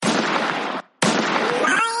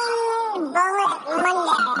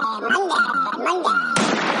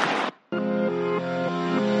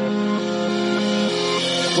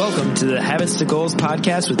Welcome to the Habits to Goals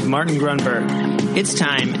podcast with Martin Grunberg. It's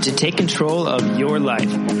time to take control of your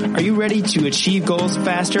life. Are you ready to achieve goals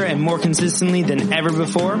faster and more consistently than ever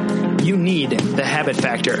before? You need the Habit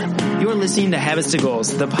Factor. You're listening to Habits to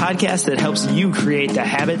Goals, the podcast that helps you create the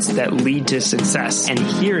habits that lead to success. And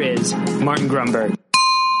here is Martin Grunberg.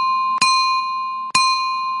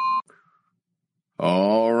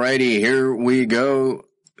 Alrighty, here we go.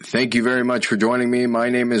 Thank you very much for joining me. My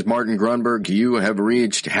name is Martin Grunberg. You have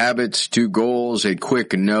reached Habits to Goals. A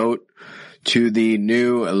quick note to the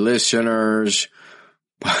new listeners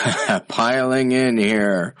piling in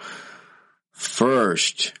here.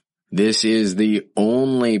 First, this is the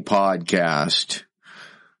only podcast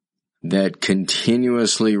that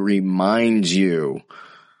continuously reminds you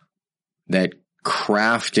that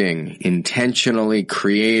crafting, intentionally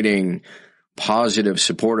creating positive,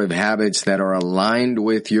 supportive habits that are aligned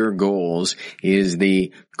with your goals is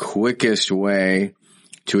the quickest way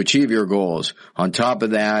to achieve your goals. On top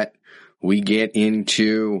of that, we get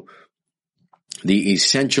into the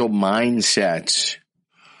essential mindsets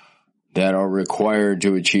that are required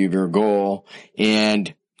to achieve your goal.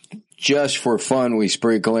 And just for fun, we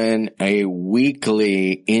sprinkle in a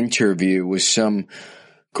weekly interview with some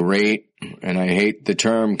great, and I hate the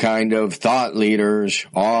term, kind of thought leaders,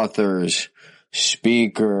 authors,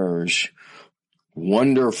 speakers,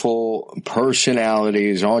 wonderful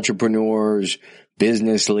personalities, entrepreneurs,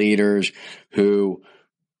 business leaders who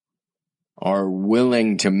are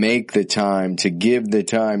willing to make the time, to give the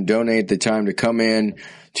time, donate the time to come in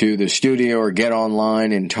to the studio or get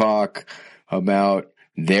online and talk about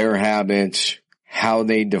their habits, how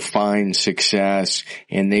they define success,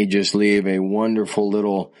 and they just leave a wonderful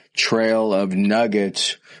little trail of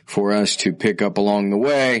nuggets for us to pick up along the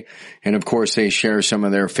way. And of course, they share some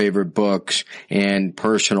of their favorite books and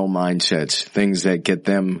personal mindsets, things that get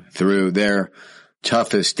them through their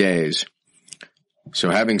toughest days. So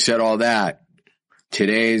having said all that,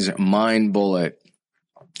 today's mind bullet,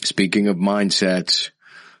 speaking of mindsets,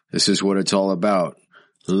 this is what it's all about.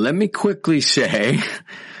 Let me quickly say,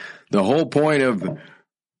 the whole point of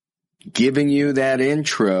giving you that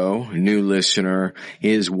intro, new listener,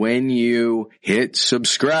 is when you hit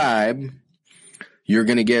subscribe, you're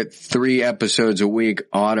going to get 3 episodes a week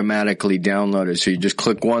automatically downloaded. So you just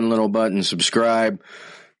click one little button, subscribe,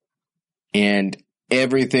 and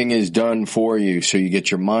everything is done for you. So you get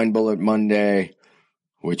your Mind Bullet Monday,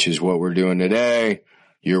 which is what we're doing today.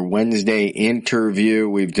 Your Wednesday interview.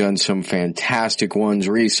 We've done some fantastic ones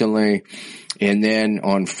recently. And then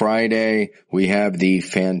on Friday, we have the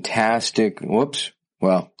fantastic, that's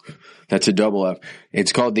a double F.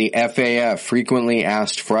 It's called the FAF, Frequently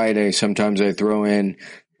Asked Friday. Sometimes I throw in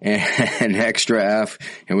an extra F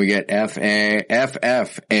and we get FFAF,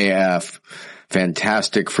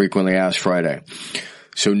 Fantastic Frequently Asked Friday.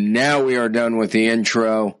 So now we are done with the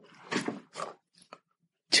intro.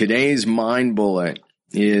 Today's Mind Bullet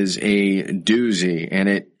is a doozy,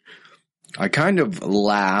 and I kind of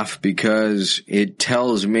laugh because it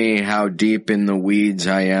tells me how deep in the weeds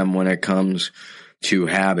I am when it comes to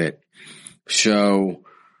habit. So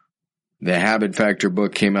the Habit Factor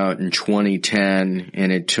book came out in 2010,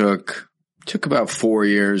 and it took about 4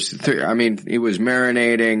 years. I mean, it was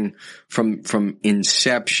marinating from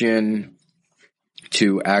inception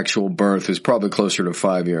to actual birth. It was probably closer to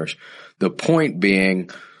 5 years. The point being,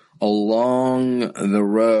 along the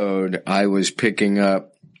road, I was picking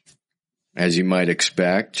up, as you might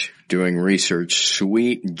expect, doing research,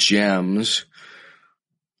 sweet gems,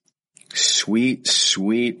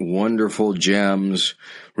 sweet, wonderful gems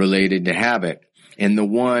related to habit. And the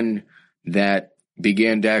one that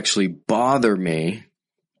began to actually bother me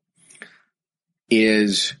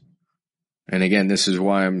is, and again, this is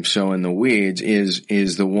why I'm so in the weeds,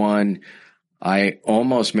 is the one I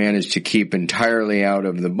almost managed to keep entirely out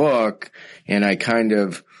of the book, and I kind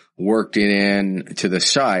of worked it in to the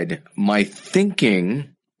side. My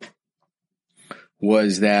thinking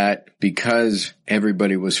was that because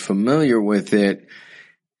everybody was familiar with it,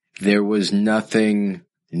 there was nothing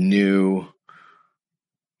new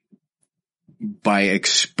by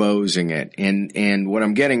exposing it. And what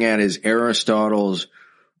I'm getting at is Aristotle's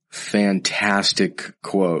fantastic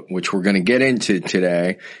quote, which we're going to get into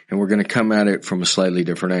today, and we're going to come at it from a slightly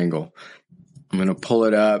different angle. I'm going to pull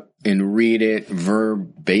it up and read it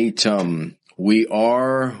verbatim. We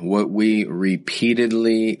are what we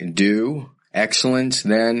repeatedly do. Excellence,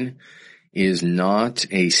 then, is not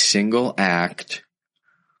a single act,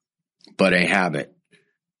 but a habit.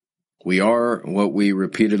 We are what we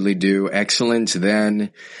repeatedly do. Excellence,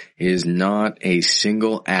 then, is not a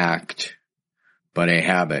single act, but a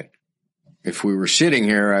habit. If we were sitting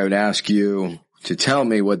here, I would ask you to tell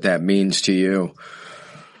me what that means to you.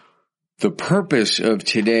 The purpose of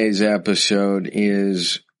today's episode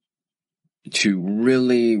is to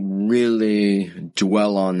really, really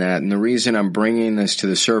dwell on that. And the reason I'm bringing this to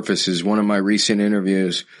the surface is one of my recent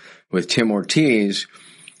interviews with Tim Ortiz.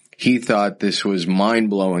 He thought this was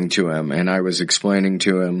mind-blowing to him, and I was explaining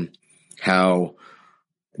to him how,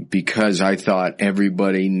 because I thought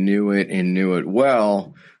everybody knew it and knew it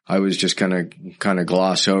well, I was just gonna kind of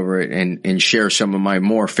gloss over it and share some of my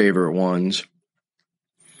more favorite ones,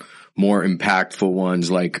 more impactful ones,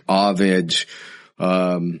 like Ovid's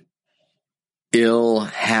ill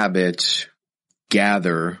habits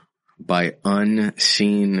gather by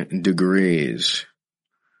unseen degrees.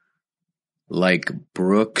 Like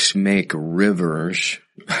brooks make rivers,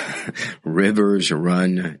 rivers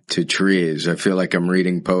run to trees. I feel like I'm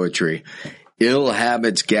reading poetry. Ill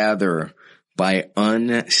habits gather by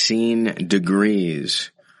unseen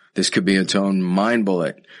degrees. This could be its own mind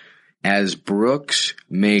bullet. As brooks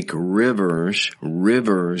make rivers,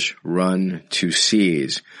 rivers run to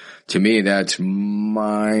seas. To me, that's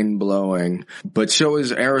mind-blowing. But so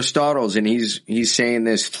is Aristotle's, and he's saying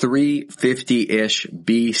this 350-ish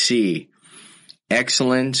BC.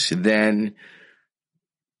 Excellence, then,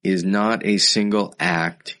 is not a single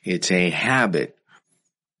act. It's a habit.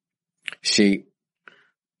 See,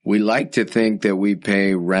 we like to think that we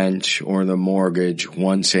pay rent or the mortgage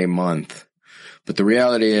once a month. But the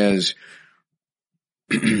reality is,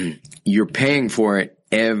 you're paying for it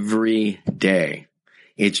every day.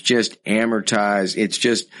 It's just amortized. It's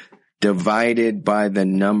just divided by the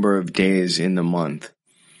number of days in the month.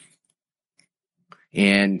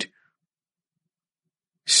 And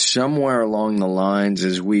somewhere along the lines,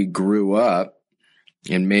 as we grew up,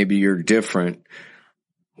 and maybe you're different,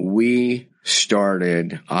 I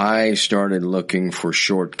started looking for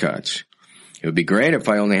shortcuts. It would be great if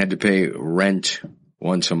I only had to pay rent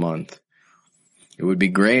once a month. It would be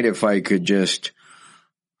great if I could just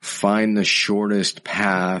find the shortest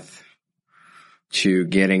path to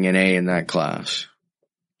getting an A in that class.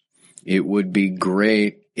 It would be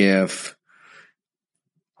great if,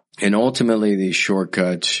 and ultimately these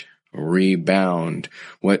shortcuts rebound.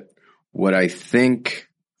 What I think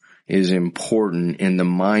is important in the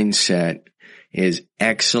mindset is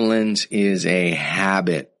excellence is a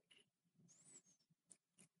habit.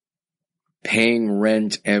 Paying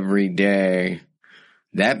rent every day,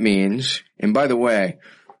 that means, and by the way,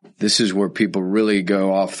 this is where people really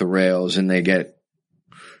go off the rails and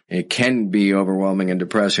it can be overwhelming and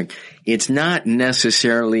depressing. It's not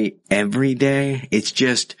necessarily every day. It's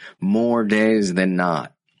just more days than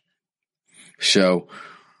not. So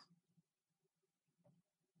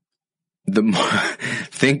the more,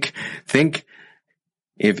 think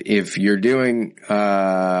if you're doing,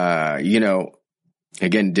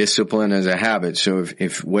 again, discipline as a habit. So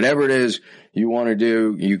if whatever it is you want to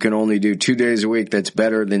do, you can only do 2 days a week, that's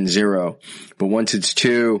better than 0. But once it's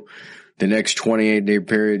 2, the next 28-day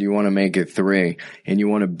period, you want to make it 3. And you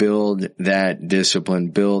want to build that discipline,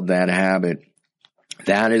 build that habit.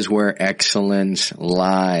 That is where excellence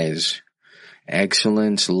lies.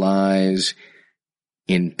 Excellence lies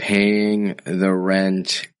in paying the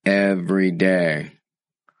rent every day.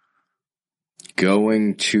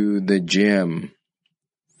 Going to the gym.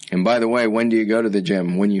 And by the way, when do you go to the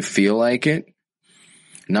gym? When you feel like it?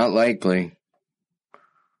 Not likely.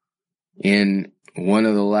 In one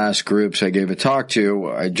of the last groups I gave a talk to,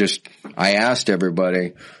 I asked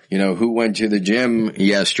everybody, who went to the gym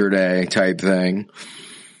yesterday type thing.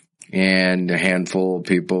 And a handful of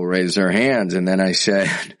people raised their hands. And then I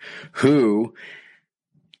said, who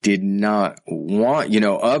did not want,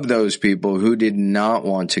 of those people who did not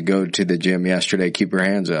want to go to the gym yesterday, keep your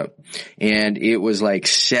hands up. And it was like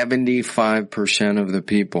 75% of the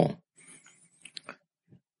people,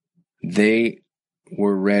 they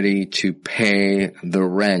were ready to pay the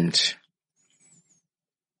rent.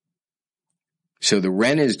 So the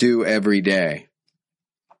rent is due every day.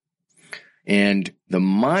 And the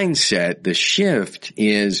mindset, the shift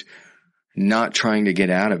is not trying to get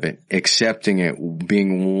out of it, accepting it,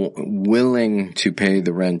 being willing to pay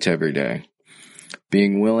the rent every day,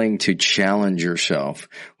 being willing to challenge yourself.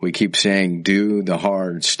 We keep saying, do the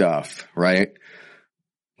hard stuff, right?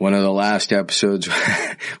 One of the last episodes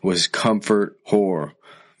was comfort whore.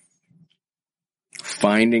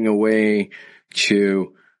 Finding a way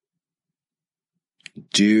to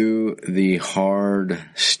do the hard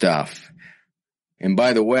stuff. And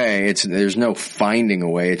by the way, there's no finding a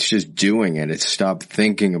way. It's just doing it. It's stop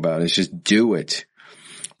thinking about it. It's just do it.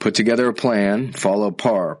 Put together a plan, follow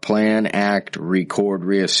PAR. Plan, act, record,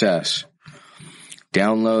 reassess.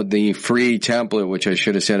 Download the free template, which I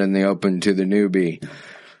should have said in the open to the newbie.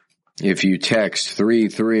 If you text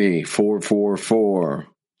 33444,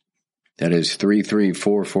 that is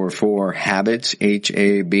 33444 habits,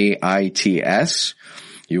 HABITS,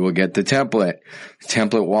 you will get the template. The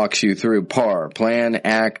template walks you through PAR, plan,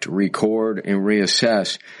 act, record, and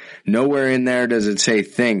reassess. Nowhere in there does it say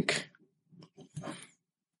think.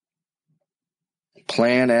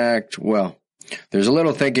 Plan, act, well, there's a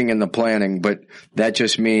little thinking in the planning, but that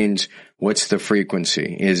just means what's the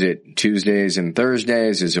frequency? Is it Tuesdays and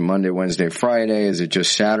Thursdays? Is it Monday, Wednesday, Friday? Is it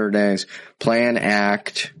just Saturdays? Plan,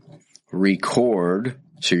 act, record.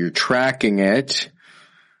 So you're tracking it.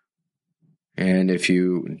 And if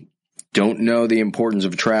you don't know the importance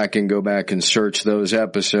of tracking, go back and search those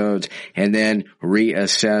episodes and then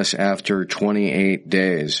reassess after 28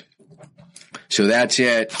 days. So that's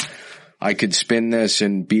it. I could spin this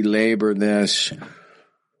and belabor this,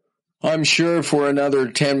 I'm sure, for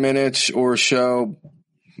another 10 minutes or so.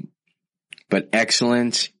 But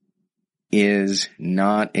excellence is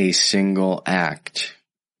not a single act.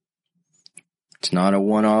 It's not a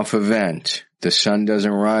one-off event. The sun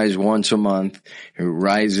doesn't rise once a month. It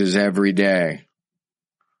rises every day.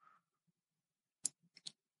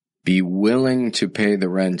 Be willing to pay the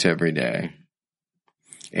rent every day.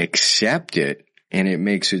 Accept it. And it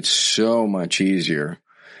makes it so much easier.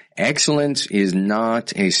 Excellence is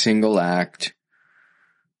not a single act.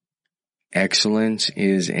 Excellence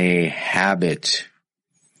is a habit.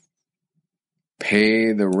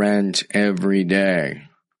 Pay the rent every day.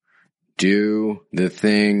 Do the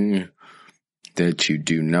thing that you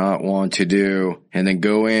do not want to do, and then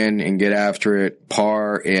go in and get after it.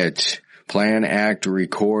 PAR it. Plan, act,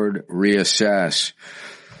 record, reassess.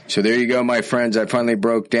 So there you go, my friends. I finally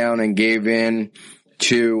broke down and gave in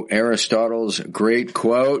to Aristotle's great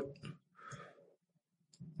quote.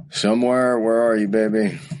 Somewhere, where are you,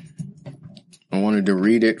 baby? I wanted to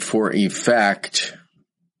read it for effect.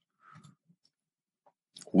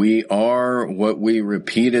 We are what we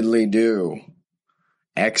repeatedly do.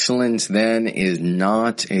 Excellence, then, is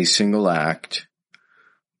not a single act,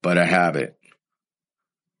 but a habit.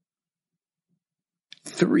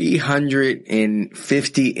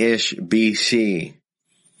 350-ish BC.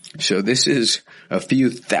 So this is a few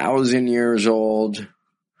thousand years old,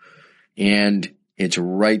 and it's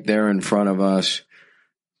right there in front of us.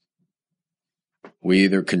 We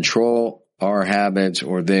either control our habits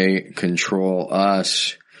or they control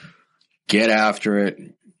us. Get after it.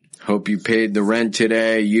 Hope you paid the rent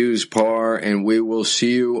today. Use PAR, and we will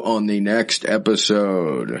see you on the next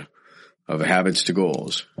episode of Habits to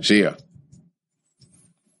Goals. See ya.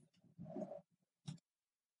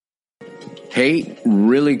 Hey,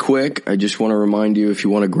 really quick, I just want to remind you, if you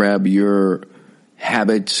want to grab your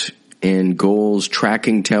habits and goals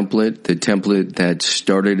tracking template, the template that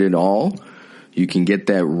started it all, you can get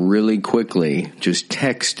that really quickly. Just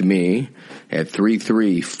text me at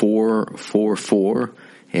 33444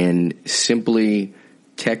 and simply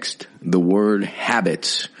text the word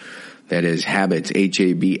habits. That is habits,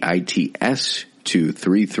 HABITS, to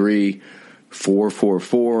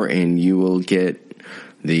 33444, and you will get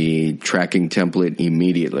the tracking template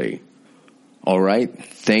immediately. All right.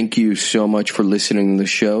 Thank you so much for listening to the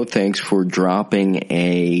show. Thanks for dropping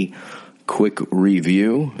a quick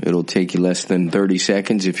review. It'll take you less than 30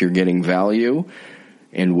 seconds if you're getting value.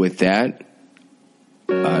 And with that,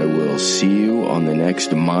 I will see you on the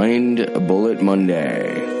next Mind Bullet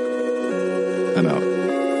Monday. I'm out.